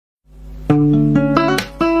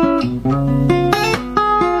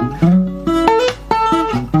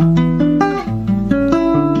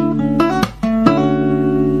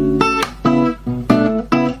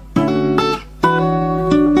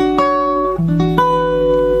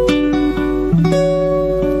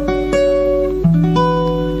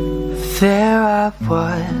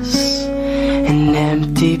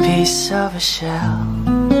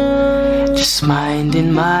was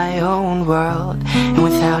minding my own world, and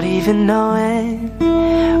without even knowing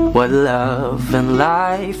what love and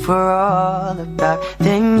life were all about,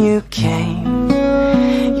 then you came.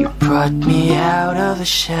 You brought me out of the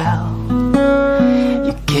shell.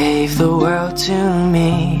 You gave the world to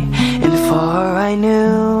me, and before I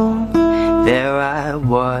knew, there I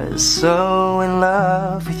was, so in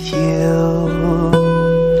love with you.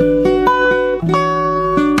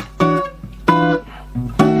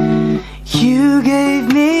 You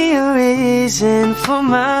gave me a reason for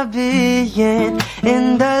my being,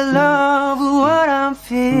 and I love what I'm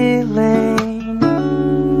feeling.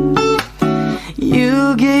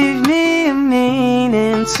 You gave me a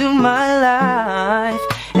meaning to my life,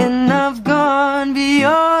 and I've gone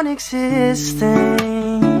beyond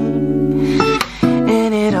existing.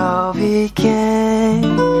 And it all began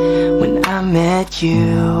when I met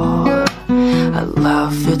you. I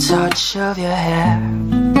love the touch of your hair,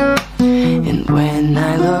 and when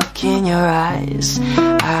I look in your eyes,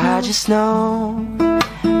 I just know,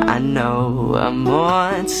 I know I'm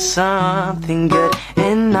on to something good.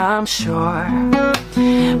 And I'm sure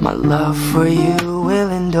my love for you will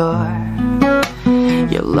endure.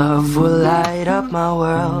 Your love will light up my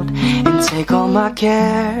world and take all my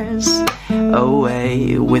cares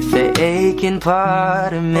away with the aching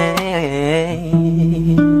part of me.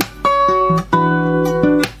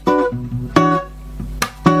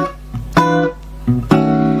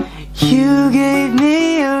 You gave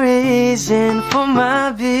me a reason for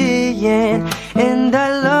my being, and I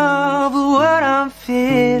love what I'm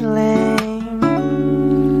feeling.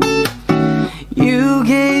 You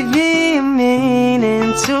gave me a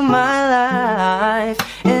meaning to my life,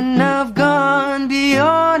 and I've gone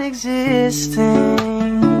beyond existing.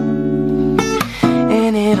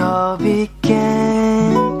 And it all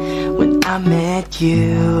began when I met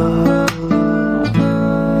you.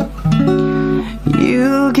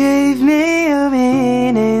 You gave me a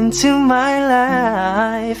meaning to my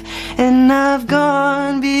life, and I've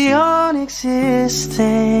gone beyond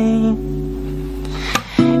existing.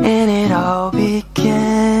 And it all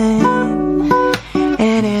began,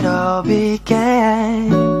 and it all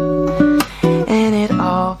began, and it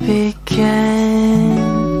all began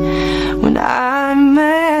when I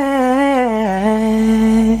met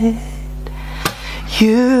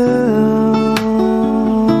you.